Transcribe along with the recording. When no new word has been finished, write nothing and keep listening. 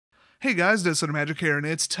Hey guys, This Magic here, and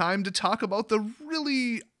it's time to talk about the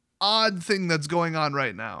really odd thing that's going on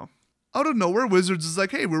right now. Out of nowhere, Wizards is like,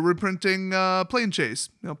 hey, we're reprinting Planechase,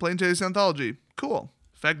 Planechase Anthology. Cool.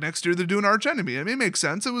 In fact, next year they're doing Arch Enemy. I mean, it makes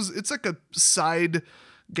sense. It's like a side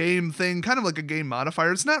game thing, kind of like a game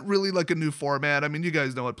modifier. It's not really like a new format. I mean, you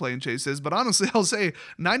guys know what Planechase is, but honestly, I'll say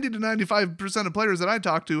 90 to 95% of players that I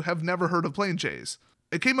talk to have never heard of Planechase.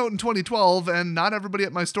 It came out in 2012, and not everybody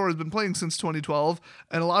at my store has been playing since 2012,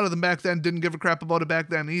 and a lot of them back then didn't give a crap about it back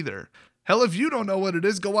then either. Hell, if you don't know what it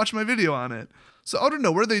is, go watch my video on it. So out of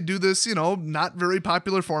nowhere, they do this, not very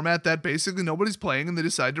popular format that basically nobody's playing, and they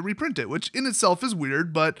decide to reprint it, which in itself is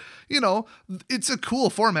weird, but, it's a cool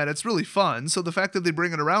format. It's really fun. So the fact that they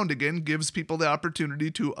bring it around again gives people the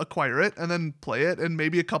opportunity to acquire it and then play it, and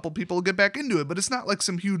maybe a couple people will get back into it, but it's not like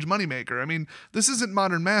some huge moneymaker. I mean, this isn't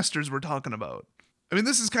Modern Masters we're talking about. I mean,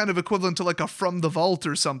 this is kind of equivalent to like a From the Vault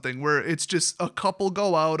or something, where it's just a couple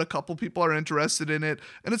go out, a couple people are interested in it,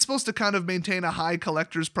 and it's supposed to kind of maintain a high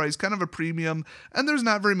collector's price, kind of a premium, and there's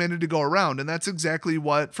not very many to go around. And that's exactly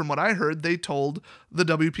what, from what I heard, they told the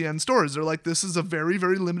WPN stores. They're like, this is a very,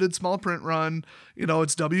 very limited small print run.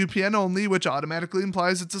 It's WPN only, which automatically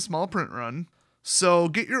implies it's a small print run. So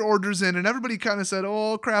get your orders in, and everybody kind of said,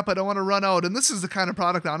 oh crap, I don't want to run out. And this is the kind of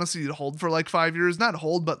product, honestly, you'd hold for like 5 years. Not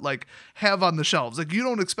hold, but like have on the shelves. Like you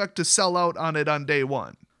don't expect to sell out on it on day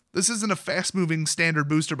one. This isn't a fast-moving standard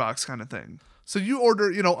booster box kind of thing. So you order,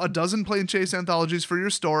 a dozen Planechase anthologies for your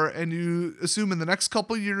store, and you assume in the next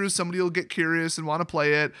couple of years somebody will get curious and want to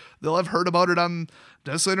play it. They'll have heard about it on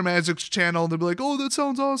Desolator Magic's channel, and they'll be like, oh, that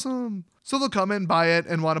sounds awesome. So they'll come in, buy it,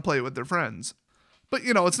 and want to play it with their friends. But,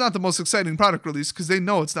 it's not the most exciting product release because they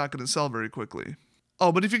know it's not going to sell very quickly.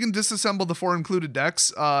 Oh, but if you can disassemble the 4 included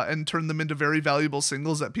decks and turn them into very valuable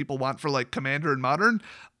singles that people want for, like, Commander and Modern,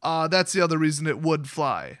 that's the other reason it would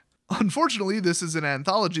fly. Unfortunately, this is an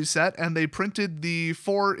anthology set, and they printed the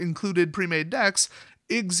 4 included pre-made decks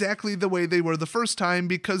exactly the way they were the first time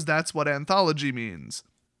because that's what anthology means.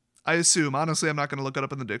 I assume. Honestly, I'm not going to look it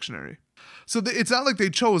up in the dictionary. So it's not like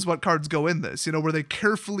they chose what cards go in this, where they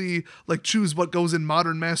carefully choose what goes in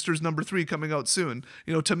Modern Masters number 3 coming out soon,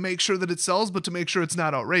 to make sure that it sells, but to make sure it's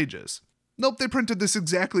not outrageous. Nope, they printed this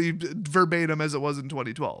exactly verbatim as it was in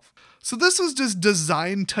 2012. So this was just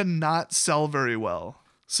designed to not sell very well.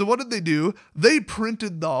 So what did they do? They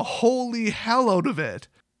printed the holy hell out of it.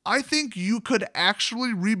 I think you could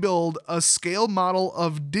actually rebuild a scale model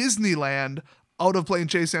of Disneyland out of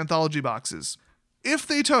Planechase Anthology boxes. If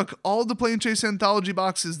they took all the Planechase Anthology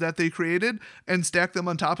boxes that they created and stacked them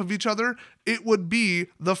on top of each other, it would be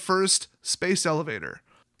the first space elevator.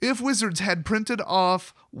 If Wizards had printed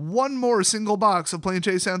off one more single box of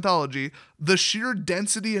Planechase Anthology, the sheer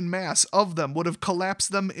density and mass of them would have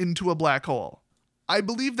collapsed them into a black hole. I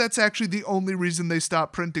believe that's actually the only reason they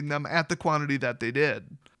stopped printing them at the quantity that they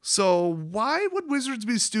did. So why would Wizards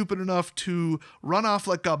be stupid enough to run off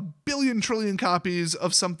like a billion trillion copies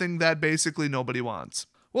of something that basically nobody wants?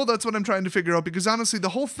 Well, that's what I'm trying to figure out, because honestly, the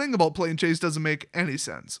whole thing about Planechase doesn't make any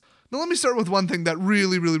sense. Now let me start with one thing that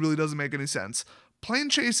really doesn't make any sense.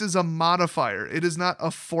 Planechase is a modifier. It is not a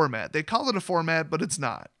format. They call it a format, but it's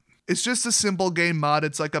not. It's just a simple game mod.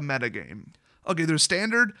 It's like a metagame. Okay, there's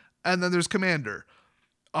Standard, and then there's Commander.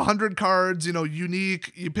 100 cards,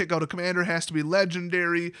 unique. You pick out a commander, has to be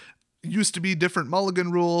legendary. Used to be different mulligan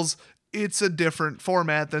rules. It's a different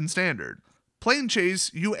format than Standard.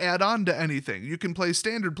 Planechase, you add on to anything. You can play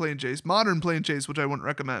Standard Planechase, Modern Planechase, which I wouldn't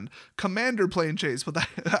recommend, Commander Planechase, but I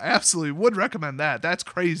absolutely would recommend that. That's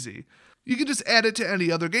crazy. You can just add it to any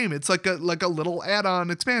other game. It's like a little add-on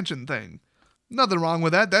expansion thing. Nothing wrong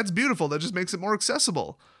with that. That's beautiful. That just makes it more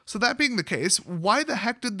accessible. So that being the case, why the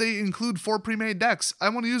heck did they include 4 pre-made decks? I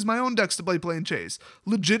want to use my own decks to play Planechase.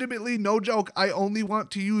 Legitimately, no joke, I only want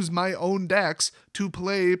to use my own decks to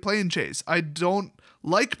play Planechase. I don't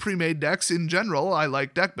like pre-made decks in general. I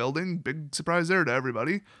like deck building. Big surprise there to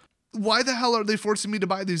everybody. Why the hell are they forcing me to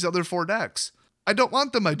buy these other 4 decks? I don't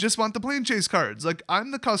want them. I just want the Planechase cards. Like,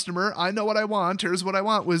 I'm the customer. I know what I want. Here's what I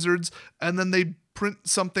want, Wizards. And then they print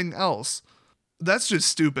something else. That's just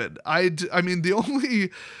stupid. I mean, the only,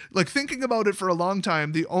 thinking about it for a long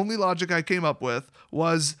time, the only logic I came up with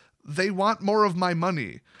was they want more of my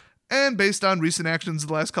money. And based on recent actions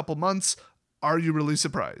the last couple months, are you really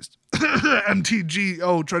surprised? MTG,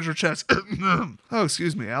 oh, treasure chest. Oh,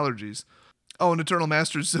 excuse me, allergies. Oh, and Eternal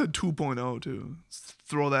Masters 2.0 too.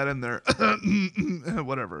 Throw that in there.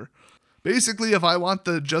 Whatever. Basically, if I want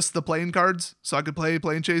just the plain cards, so I could play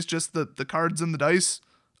Planechase, just the cards and the dice,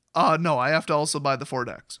 no, I have to also buy the 4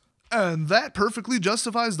 decks. And that perfectly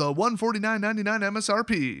justifies the $149.99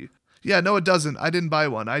 MSRP. Yeah, no, it doesn't. I didn't buy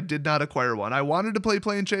one. I did not acquire one. I wanted to play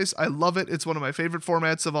Planechase. I love it. It's one of my favorite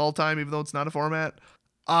formats of all time, even though it's not a format.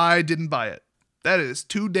 I didn't buy it. That is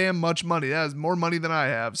too damn much money. That is more money than I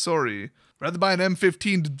have. Sorry. Rather buy an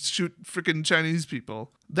M15 to shoot freaking Chinese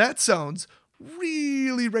people. That sounds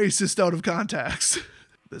really racist out of context.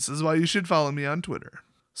 This is why you should follow me on Twitter.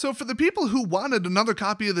 So for the people who wanted another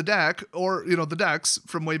copy of the deck, or, the decks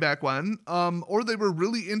from way back when, or they were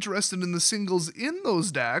really interested in the singles in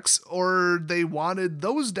those decks, or they wanted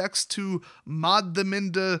those decks to mod them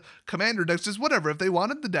into commander decks, just whatever. If they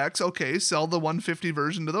wanted the decks, okay, sell the 150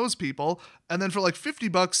 version to those people, and then for like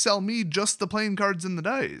 $50, sell me just the playing cards and the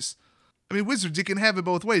dice. I mean, Wizards, you can have it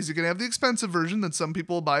both ways. You can have the expensive version that some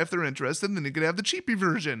people will buy if they're interested, and then you can have the cheapy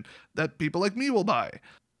version that people like me will buy.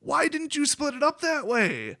 Why didn't you split it up that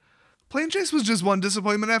way? Planechase was just one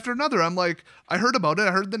disappointment after another. I'm like, I heard about it,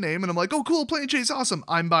 I heard the name, and I'm like, oh cool, Planechase, awesome,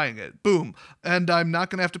 I'm buying it. Boom. And I'm not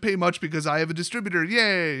going to have to pay much because I have a distributor.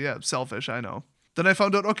 Yay. Yeah, selfish, I know. Then I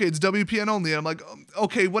found out, okay, it's WPN only. And I'm like,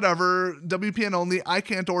 okay, whatever, WPN only. I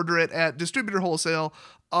can't order it at distributor wholesale.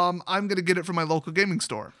 I'm going to get it from my local gaming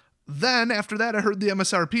store. Then, after that, I heard the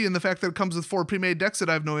MSRP and the fact that it comes with 4 pre-made decks that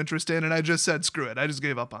I have no interest in, and I just said, screw it, I just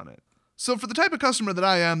gave up on it. So for the type of customer that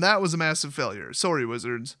I am, that was a massive failure. Sorry,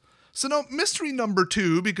 Wizards. So now, mystery number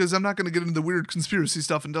 2, because I'm not going to get into the weird conspiracy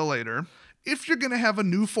stuff until later. If you're going to have a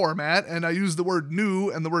new format, and I use the word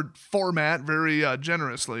new and the word format very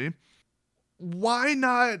generously, why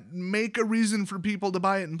not make a reason for people to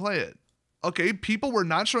buy it and play it? Okay, people were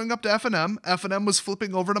not showing up to FNM. FNM was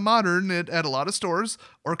flipping over to Modern at a lot of stores,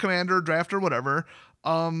 or Commander, Draft, or whatever.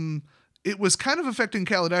 It was kind of affecting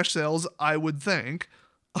Kaladesh sales, I would think.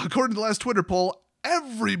 According to the last Twitter poll,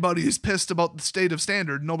 everybody's pissed about the state of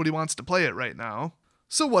Standard. Nobody wants to play it right now.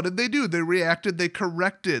 So what did they do? They reacted, they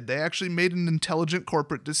corrected. They actually made an intelligent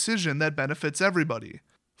corporate decision that benefits everybody.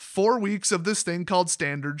 4 weeks of this thing called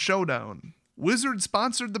Standard Showdown. Wizards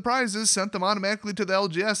sponsored the prizes, sent them automatically to the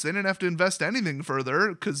LGS. They didn't have to invest anything further,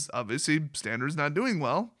 because obviously Standard's not doing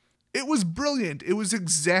well. It was brilliant. It was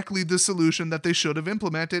exactly the solution that they should have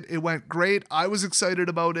implemented. It went great. I was excited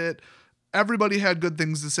about it. Everybody had good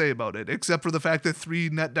things to say about it, except for the fact that 3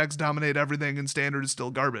 net decks dominate everything and Standard is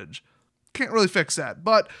still garbage. Can't really fix that,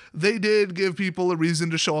 but they did give people a reason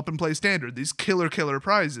to show up and play Standard, these killer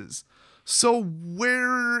prizes. So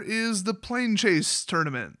where is the Planechase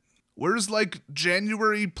tournament? Where's like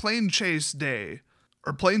January Planechase Day?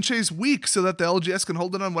 Or Planechase Week so that the LGS can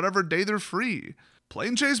hold it on whatever day they're free?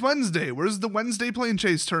 Planechase Wednesday. Where's the Wednesday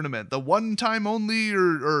Planechase tournament? The 1 time only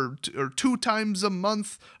or 2 times a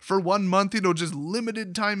month for 1 month, just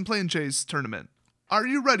limited time Planechase tournament. Are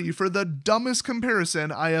you ready for the dumbest comparison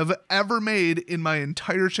I have ever made in my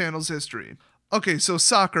entire channel's history? Okay, so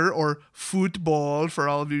soccer, or football for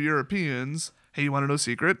all of you Europeans. Hey, you want to know a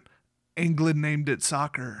secret? England named it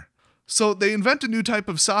soccer. So they invent a new type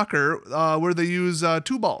of soccer where they use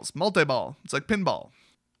 2 balls, multi-ball. It's like pinball.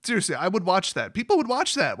 Seriously, I would watch that. People would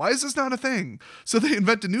watch that. Why is this not a thing? So they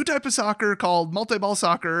invent a new type of soccer called multi-ball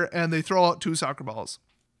soccer, and they throw out 2 soccer balls.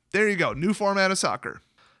 There you go, new format of soccer.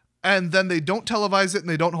 And then they don't televise it and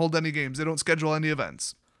they don't hold any games. They don't schedule any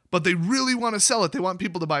events. But they really want to sell it. They want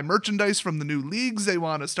people to buy merchandise from the new leagues. They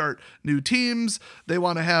want to start new teams. They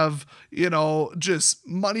want to have, just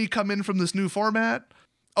money come in from this new format.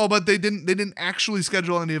 Oh, but they didn't actually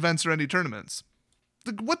schedule any events or any tournaments.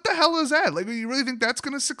 What the hell is that? Like, you really think that's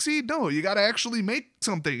going to succeed? No, you got to actually make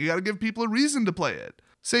something. You got to give people a reason to play it.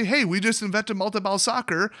 Say, hey, we just invented multi-ball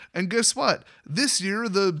soccer, and guess what? This year,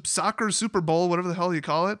 the soccer Super Bowl, whatever the hell you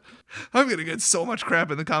call it, I'm going to get so much crap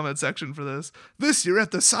in the comment section for this. This year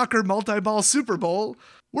at the soccer multi-ball Super Bowl,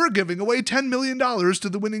 we're giving away $10 million to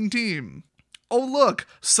the winning team. Oh, look,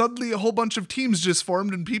 suddenly a whole bunch of teams just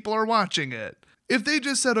formed and people are watching it. If they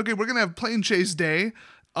just said, okay, we're going to have Planechase Day,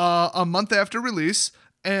 a month after release,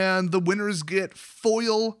 and the winners get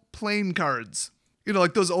foil playing cards.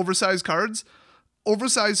 Like those oversized cards.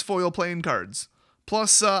 Oversized foil playing cards.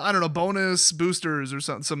 Plus, bonus boosters or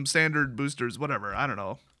some standard boosters, whatever. I don't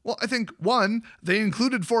know. Well, I think, 1, they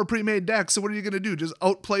included 4 pre-made decks, so what are you going to do? Just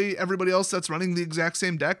outplay everybody else that's running the exact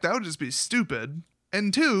same deck? That would just be stupid.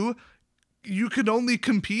 And 2, you could only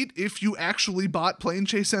compete if you actually bought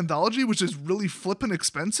Planechase Anthology, which is really flippin'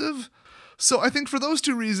 expensive. So I think for those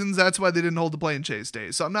 2 reasons, that's why they didn't hold the Planechase Day.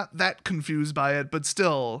 So I'm not that confused by it, but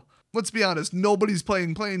still, let's be honest, nobody's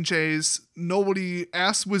playing Planechase. Nobody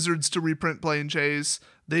asked Wizards to reprint Planechase.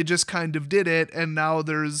 They just kind of did it, and now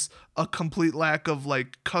there's a complete lack of,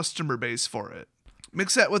 customer base for it.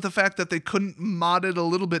 Mix that with the fact that they couldn't mod it a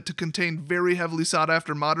little bit to contain very heavily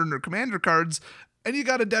sought-after Modern or Commander cards, and you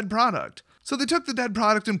got a dead product. So they took the dead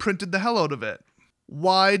product and printed the hell out of it.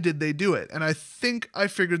 Why did they do it? And I think I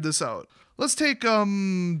figured this out. Let's take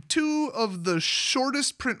 2 of the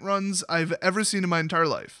shortest print runs I've ever seen in my entire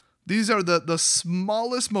life. These are the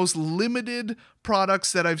smallest, most limited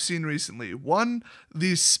products that I've seen recently. One,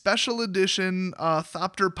 the special edition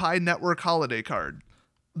Thopter Pi Network holiday card.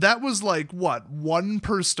 That was like, what, 1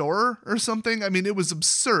 per store or something? I mean, it was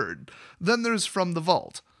absurd. Then there's From the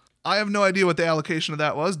Vault. I have no idea what the allocation of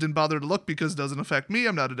that was. Didn't bother to look because it doesn't affect me.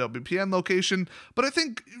 I'm not a WPN location. But I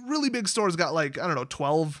think really big stores got like, I don't know,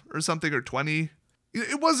 12 or something or 20.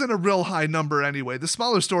 It wasn't a real high number anyway. The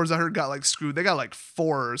smaller stores I heard got like screwed. They got like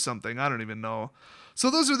 4 or something. I don't even know.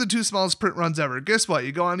 So those are the 2 smallest print runs ever. Guess what?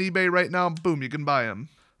 You go on eBay right now, boom, you can buy them.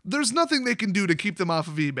 There's nothing they can do to keep them off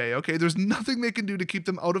of eBay, okay? There's nothing they can do to keep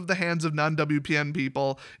them out of the hands of non-WPN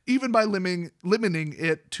people, even by limiting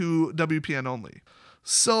it to WPN only.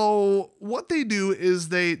 So what they do is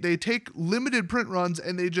they take limited print runs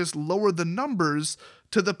and they just lower the numbers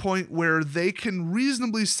to the point where they can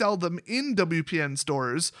reasonably sell them in WPN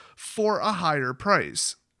stores for a higher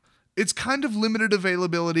price. It's kind of limited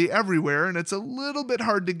availability everywhere, and it's a little bit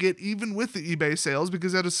hard to get even with the eBay sales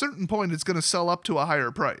because at a certain point it's going to sell up to a higher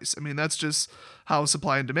price. I mean, that's just how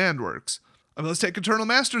supply and demand works. I mean, let's take Eternal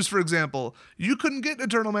Masters, for example. You couldn't get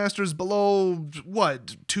Eternal Masters below,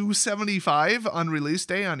 what, $275 on release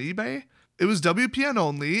day on eBay? It was WPN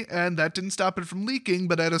only, and that didn't stop it from leaking,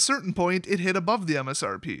 but at a certain point, it hit above the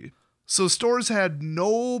MSRP. So stores had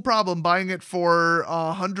no problem buying it for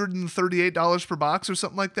 $138 per box or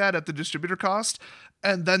something like that at the distributor cost,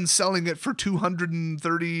 and then selling it for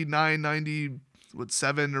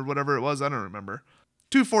 $239.97 or whatever it was, I don't remember.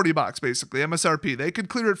 $240 box, basically, MSRP. They could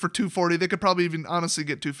clear it for $240. They could probably even honestly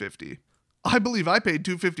get $250. I believe I paid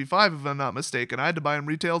 $255 if I'm not mistaken. I had to buy them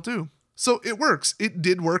retail too. So it works. It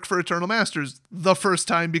did work for Eternal Masters the first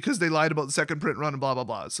time because they lied about the second print run and blah, blah,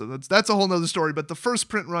 blah. So that's a whole nother story, but the first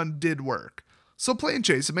print run did work. So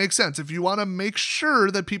Planechase, it makes sense. If you want to make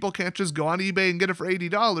sure that people can't just go on eBay and get it for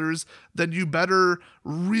 $80, then you better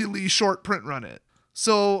really short print run it.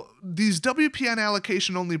 So these WPN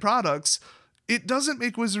allocation only products, it doesn't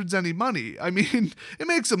make Wizards any money. I mean, it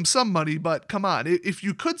makes them some money, but come on. If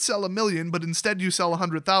you could sell 1 million, but instead you sell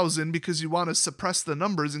 100,000 because you want to suppress the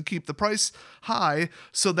numbers and keep the price high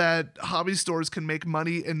so that hobby stores can make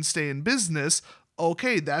money and stay in business,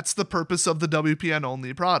 okay, that's the purpose of the WPN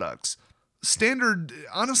only products. Standard,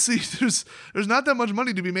 honestly, there's not that much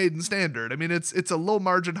money to be made in Standard. I mean, it's a low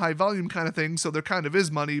margin, high volume kind of thing, so there kind of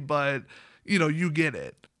is money, but, you know, you get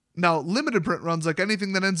it. Now, limited print runs, like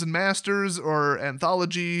anything that ends in Masters or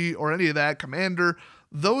Anthology or any of that, Commander,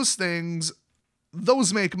 those things,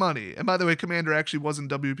 those make money. And by the way, Commander actually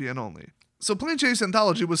wasn't WPN only. So Planechase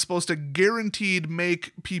Anthology was supposed to guaranteed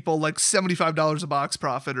make people like $75 a box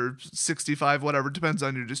profit or $65, whatever, depends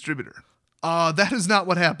on your distributor. That is not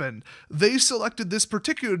what happened. They selected this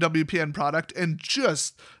particular WPN product and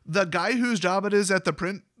just the guy whose job it is at the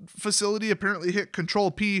print facility apparently hit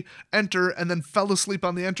Control-P, enter, and then fell asleep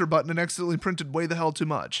on the enter button and accidentally printed way the hell too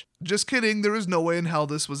much. Just kidding, there is no way in hell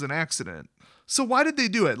this was an accident. So why did they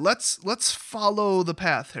do it? Let's follow the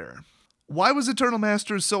path here. Why was Eternal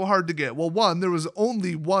Masters so hard to get? Well, one, there was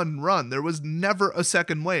only 1 run. There was never a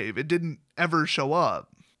second wave. It didn't ever show up.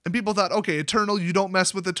 And people thought, okay, Eternal, you don't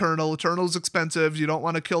mess with Eternal. Eternal's expensive. You don't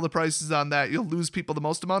want to kill the prices on that. You'll lose people the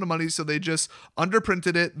most amount of money, so they just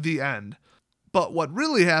underprinted it, the end. But what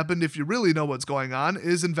really happened, if you really know what's going on,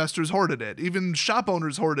 is investors hoarded it. Even shop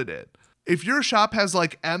owners hoarded it. If your shop has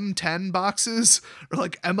like M10 boxes, or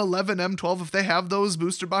like M11, M12, if they have those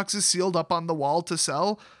booster boxes sealed up on the wall to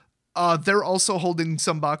sell, they're also holding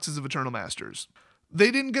some boxes of Eternal Masters. They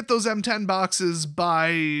didn't get those M10 boxes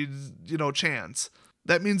by, chance.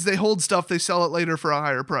 That means they hold stuff, they sell it later for a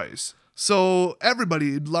higher price. So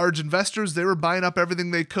everybody, large investors, they were buying up everything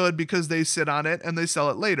they could because they sit on it and they sell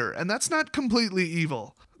it later. And that's not completely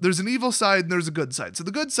evil. There's an evil side and there's a good side. So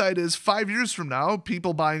the good side is 5 years from now,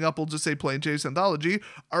 people buying up, we'll just say Planechase Anthology,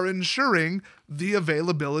 are ensuring the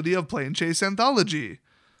availability of Planechase Anthology.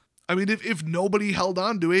 I mean, if nobody held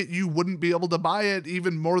on to it, you wouldn't be able to buy it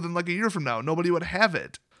even more than like a year from now. Nobody would have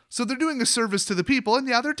it. So they're doing a service to the people, and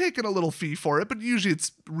yeah, they're taking a little fee for it, but usually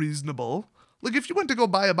it's reasonable. Like, if you went to go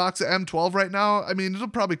buy a box of M12 right now, I mean, it'll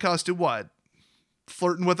probably cost you, what?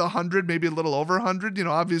 Flirting with 100, maybe a little over 100,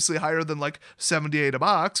 obviously higher than like 78 a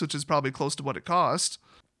box, which is probably close to what it cost.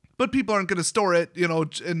 But people aren't going to store it,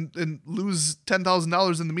 and lose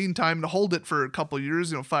 $10,000 in the meantime to hold it for a couple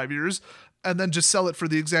years, 5 years, and then just sell it for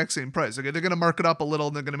the exact same price. Okay, they're going to mark it up a little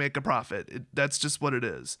and they're going to make a profit. That's just what it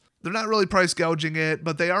is. They're not really price gouging it,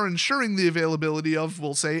 but they are ensuring the availability of,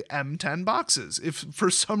 we'll say, M10 boxes. If for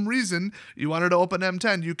some reason you wanted to open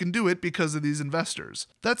M10, you can do it because of these investors.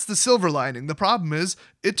 That's the silver lining. The problem is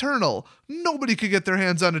Eternal. Nobody could get their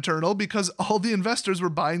hands on Eternal because all the investors were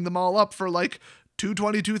buying them all up for like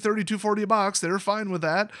 $220, $230, $240 a box. They were fine with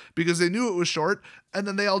that because they knew it was short, and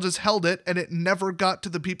then they all just held it, and it never got to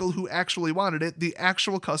the people who actually wanted it, the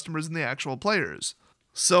actual customers and the actual players.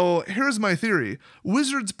 So here's my theory.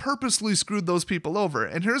 Wizards purposely screwed those people over,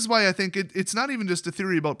 and here's why I think it's not even just a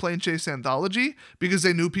theory about Planechase Anthology, because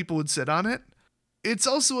they knew people would sit on it. It's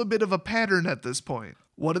also a bit of a pattern at this point.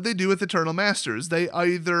 What did they do with Eternal Masters? They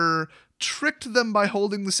either tricked them by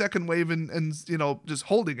holding the second wave and just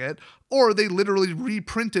holding it, or they literally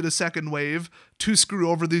reprinted a second wave to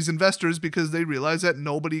screw over these investors because they realized that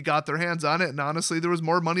nobody got their hands on it, and honestly, there was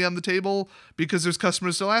more money on the table because there's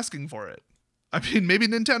customers still asking for it. I mean, maybe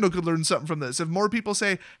Nintendo could learn something from this. If more people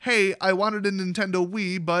say, hey, I wanted a Nintendo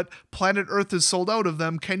Wii, but Planet Earth is sold out of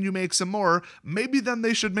them, can you make some more? Maybe then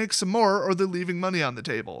they should make some more, or they're leaving money on the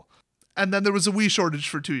table. And then there was a Wii shortage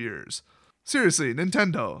for 2 years. Seriously,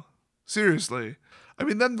 Nintendo. Seriously. I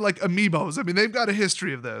mean, then like Amiibos. I mean, they've got a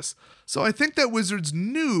history of this. So I think that Wizards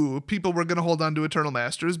knew people were going to hold on to Eternal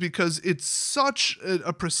Masters because it's such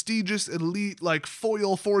a prestigious, elite, like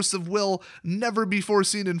foil force of will, never before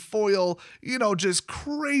seen in foil, just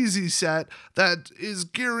crazy set that is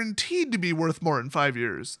guaranteed to be worth more in 5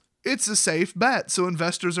 years. It's a safe bet, so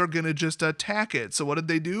investors are going to just attack it. So what did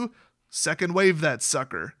they do? Second wave that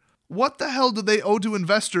sucker. What the hell do they owe to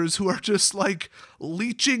investors who are just like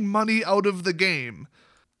leeching money out of the game?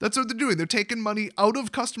 That's what they're doing. They're taking money out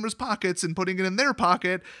of customers' pockets and putting it in their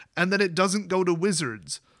pocket, and then it doesn't go to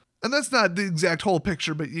Wizards. And that's not the exact whole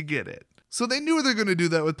picture, but you get it. So they knew they're going to do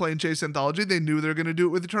that with Planechase Anthology. They knew they're going to do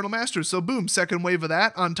it with Eternal Masters. So boom, second wave of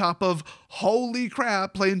that on top of, holy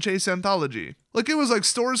crap, Planechase Anthology. Like, it was like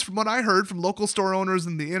stores, from what I heard from local store owners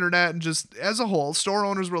and the internet and just as a whole, store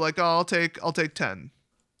owners were like, oh, I'll take 10.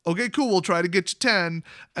 Okay, cool, we'll try to get you 10.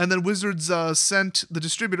 And then Wizards sent the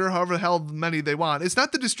distributor however the hell many they want. It's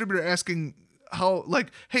not the distributor asking how, like,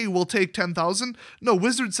 hey, we'll take 10,000. No,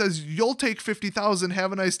 Wizards says, you'll take 50,000.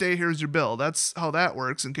 Have a nice day. Here's your bill. That's how that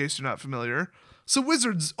works, in case you're not familiar. So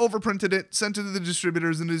Wizards overprinted it, sent it to the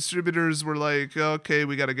distributors, and the distributors were like, okay,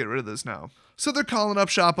 we got to get rid of this now. So they're calling up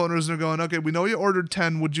shop owners and they're going, okay, we know you ordered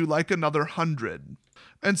 10. Would you like another 100?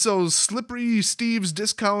 And so Slippery Steve's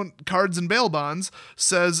Discount Cards and Bail Bonds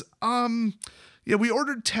says, yeah, we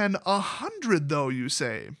ordered 10, 100 though, you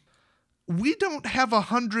say. We don't have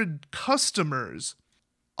 100 customers.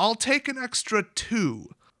 I'll take an extra 2.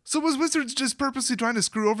 So was Wizards just purposely trying to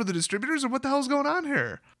screw over the distributors, or what the hell's going on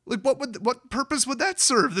here? Like, what purpose would that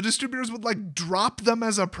serve? The distributors would, like, drop them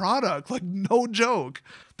as a product. Like, no joke.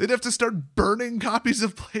 They'd have to start burning copies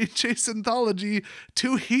of Planechase Anthology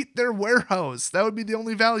to heat their warehouse. That would be the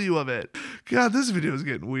only value of it. God, this video is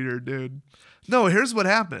getting weird, dude. No, here's what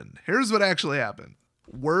happened. Here's what actually happened.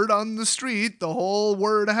 Word on the street, the whole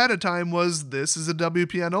word ahead of time was, this is a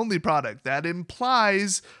WPN only product. That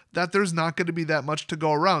implies that there's not going to be that much to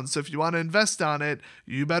go around. So if you want to invest on it,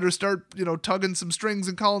 you better start, tugging some strings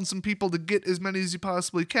and calling some people to get as many as you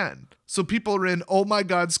possibly can. So people are in, oh my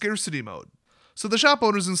God, scarcity mode. So the shop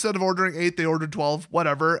owners, instead of ordering 8, they ordered 12,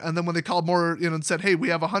 whatever. And then when they called more, and said, hey, we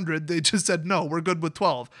have 100, they just said, no, we're good with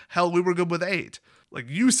 12. Hell, we were good with 8. Like,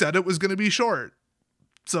 you said it was going to be short.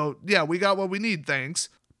 So yeah, we got what we need, thanks.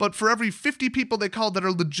 But for every 50 people they called that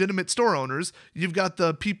are legitimate store owners, you've got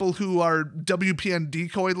the people who are WPN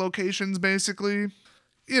decoy locations, basically.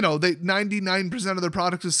 99% of their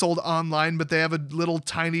product is sold online, but they have a little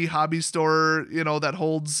tiny hobby store, that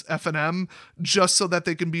holds F&M just so that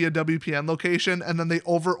they can be a WPN location. And then they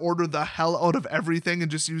over-order the hell out of everything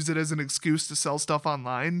and just use it as an excuse to sell stuff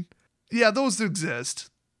online. Yeah, those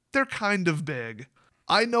exist. They're kind of big.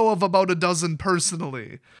 I know of about a dozen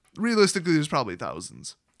personally. Realistically, there's probably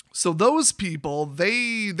thousands. So those people,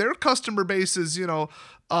 their customer base is,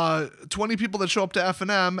 20 people that show up to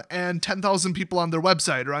F&M and 10,000 people on their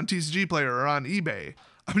website or on TCG Player or on eBay.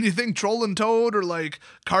 I mean, you think Troll and Toad or like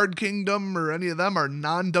Card Kingdom or any of them are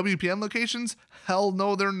non-WPN locations? Hell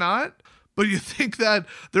no, they're not. But you think that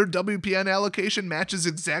their WPN allocation matches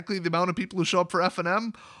exactly the amount of people who show up for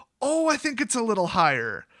F&M? Oh, I think it's a little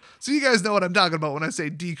higher. So you guys know what I'm talking about when I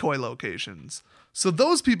say decoy locations. So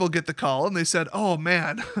those people get the call and they said, oh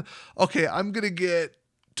man, okay, I'm going to get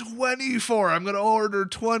 24. I'm going to order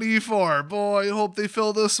 24. Boy, I hope they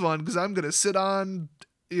fill this one because I'm going to sit on,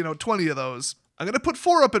 20 of those. I'm going to put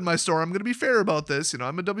 4 up in my store. I'm going to be fair about this.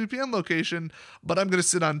 I'm a WPN location, but I'm going to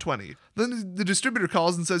sit on 20. Then the distributor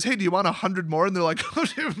calls and says, hey, do you want 100 more? And they're like,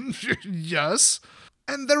 yes.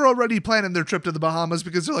 And they're already planning their trip to the Bahamas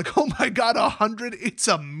because they're like, oh my God, 100? It's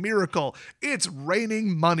a miracle. It's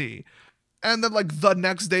raining money. And then like the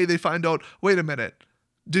next day they find out, wait a minute,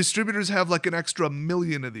 distributors have like an extra 1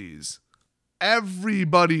 million of these.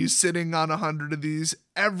 Everybody's sitting on 100 of these.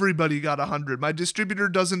 Everybody got 100. My distributor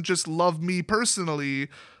doesn't just love me personally.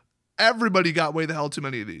 Everybody got way the hell too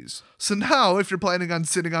many of these. So now, if you're planning on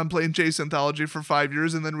sitting on Planechase Anthology for 5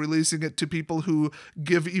 years and then releasing it to people who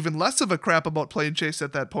give even less of a crap about Planechase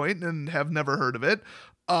at that point and have never heard of it,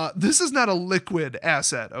 this is not a liquid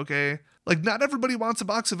asset, okay? Like, not everybody wants a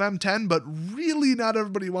box of M10, but really not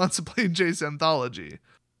everybody wants a Planechase Anthology,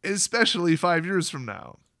 especially 5 years from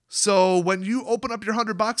now. So when you open up your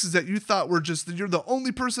 100 boxes that you thought were you're the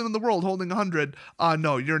only person in the world holding 100,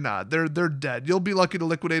 no, you're not. They're dead. You'll be lucky to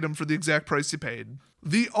liquidate them for the exact price you paid.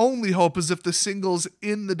 The only hope is if the singles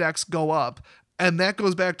in the decks go up, and that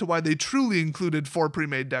goes back to why they truly included 4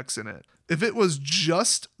 pre-made decks in it. If it was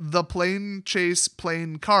just the Planechase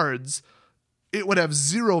plain cards, it would have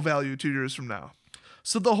 0 value 2 years from now.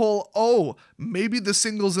 So the whole, maybe the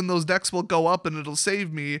singles in those decks will go up and it'll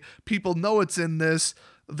save me. People know it's in this.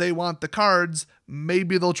 They want the cards,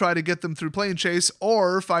 maybe they'll try to get them through Planechase,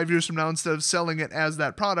 or 5 years from now, instead of selling it as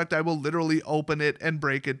that product, I will literally open it and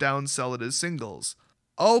break it down, sell it as singles.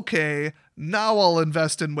 Okay, now I'll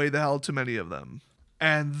invest in way the hell too many of them.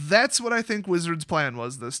 And that's what I think Wizards' plan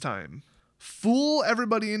was this time. Fool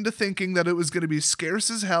everybody into thinking that it was going to be scarce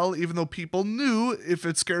as hell, even though people knew if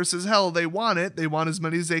it's scarce as hell, they want it, they want as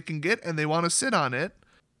many as they can get, and they want to sit on it.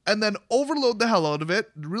 And then overload the hell out of it.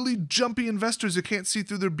 Really jumpy investors who can't see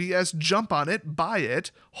through their BS jump on it, buy it,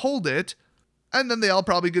 hold it, and then they all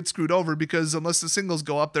probably get screwed over because unless the singles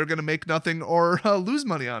go up, they're going to make nothing or lose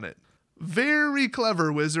money on it. Very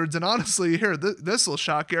clever, Wizards. And honestly, here, this will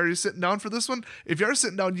shock you. Are you sitting down for this one? If you are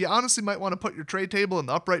sitting down, you honestly might want to put your tray table in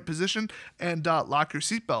the upright position and lock your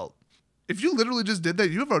seatbelt. If you literally just did that,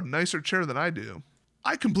 you have a nicer chair than I do.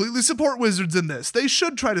 I completely support Wizards in this. They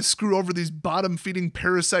should try to screw over these bottom-feeding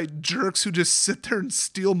parasite jerks who just sit there and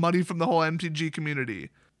steal money from the whole MTG community.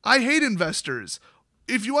 I hate investors.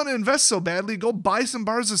 If you want to invest so badly, go buy some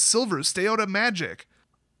bars of silver. Stay out of Magic.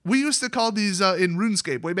 We used to call these, in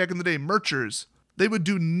RuneScape, way back in the day, merchers. They would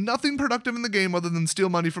do nothing productive in the game other than steal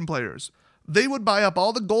money from players. They would buy up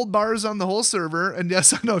all the gold bars on the whole server, and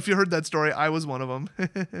yes, I know if you heard that story, I was one of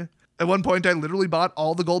them. At one point, I literally bought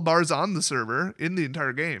all the gold bars on the server in the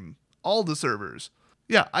entire game. All the servers.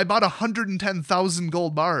 Yeah, I bought 110,000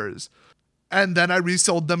 gold bars. And then I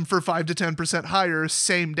resold them for 5 to 10% higher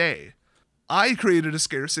same day. I created a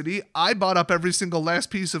scarcity. I bought up every single last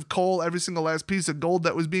piece of coal, every single last piece of gold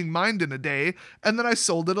that was being mined in a day, and then I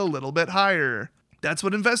sold it a little bit higher. That's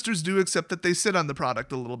what investors do, except that they sit on the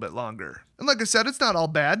product a little bit longer. And like I said, it's not all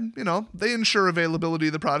bad. They ensure availability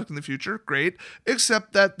of the product in the future. Great.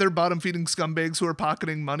 Except that they're bottom-feeding scumbags who are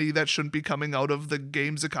pocketing money that shouldn't be coming out of the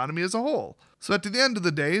game's economy as a whole. So at the end of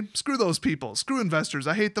the day, screw those people. Screw investors.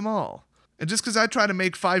 I hate them all. And just because I try to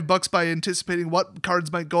make $5 by anticipating what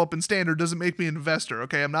cards might go up in standard doesn't make me an investor,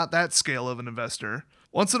 okay? I'm not that scale of an investor.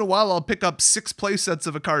 Once in a while, I'll pick up 6 play sets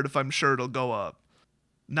of a card if I'm sure it'll go up.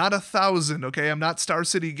 Not 1,000, okay? I'm not Star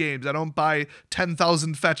City Games. I don't buy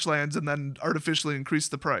 10,000 fetch lands and then artificially increase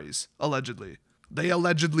the price, allegedly. They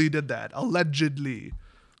allegedly did that. Allegedly.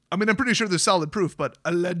 I mean, I'm pretty sure there's solid proof, but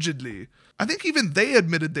allegedly. I think even they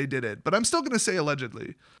admitted they did it, but I'm still going to say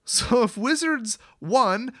allegedly. So if Wizards,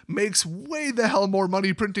 1, makes way the hell more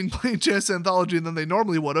money printing Planechase Anthology than they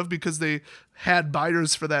normally would have because they had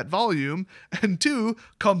buyers for that volume, and 2,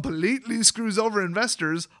 completely screws over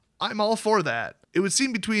investors, I'm all for that. It would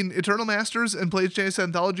seem between Eternal Masters and Planechase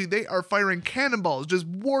Anthology, they are firing cannonballs, just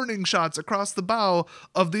warning shots across the bow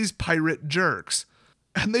of these pirate jerks.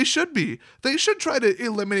 And they should be. They should try to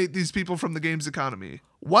eliminate these people from the game's economy.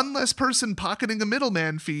 One less person pocketing a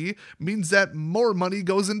middleman fee means that more money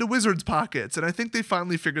goes into Wizards' pockets, and I think they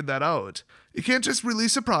finally figured that out. You can't just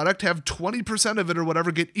release a product, have 20% of it or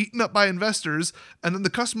whatever get eaten up by investors, and then the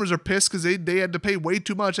customers are pissed because they had to pay way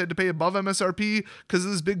too much, had to pay above MSRP because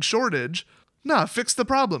of this big shortage. Nah, fix the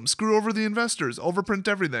problem. Screw over the investors. Overprint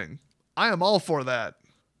everything. I am all for that.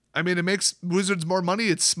 I mean, it makes Wizards more money,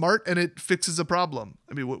 it's smart, and it fixes a problem.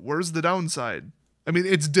 I mean, where's the downside? I mean,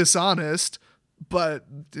 it's dishonest, but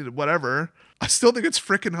whatever. I still think it's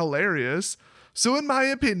freaking hilarious. So in my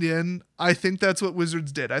opinion, I think that's what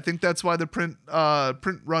Wizards did. I think that's why the print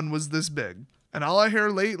run was this big. And all I hear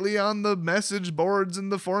lately on the message boards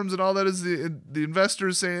and the forums and all that is the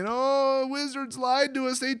investors saying, oh, Wizards lied to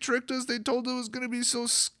us. They tricked us. They told us it was going to be so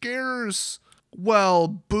scarce. Well,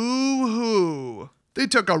 boo-hoo. They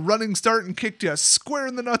took a running start and kicked you square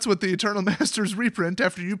in the nuts with the Eternal Masters reprint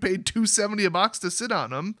after you paid $270 a box to sit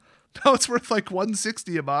on them. Now it's worth like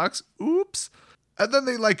 $160 a box. Oops. And then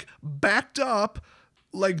they like backed up,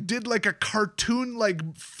 like did like a cartoon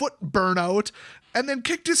like foot burnout, and then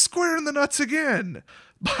kicked you square in the nuts again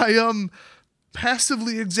by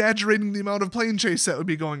passively exaggerating the amount of Planechase that would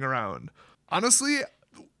be going around. Honestly,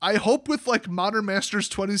 I hope with like Modern Masters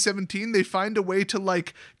 2017 they find a way to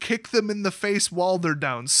like kick them in the face while they're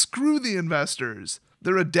down. Screw the investors.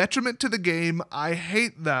 They're a detriment to the game. I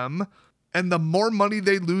hate them. And the more money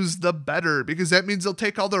they lose, the better, because that means they'll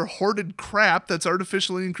take all their hoarded crap that's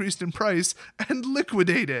artificially increased in price and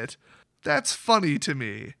liquidate it. That's funny to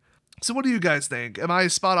me. So what do you guys think? Am I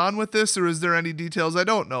spot on with this, or is there any details I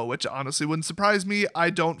don't know, which honestly wouldn't surprise me? I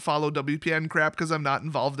don't follow WPN crap because I'm not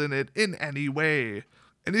involved in it in any way.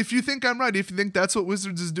 And if you think I'm right, if you think that's what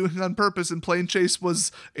Wizards is doing on purpose and Planechase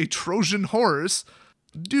was a Trojan horse,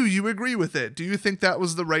 do you agree with it? Do you think that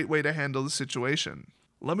was the right way to handle the situation?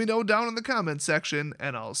 Let me know down in the comments section,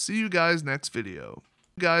 and I'll see you guys next video.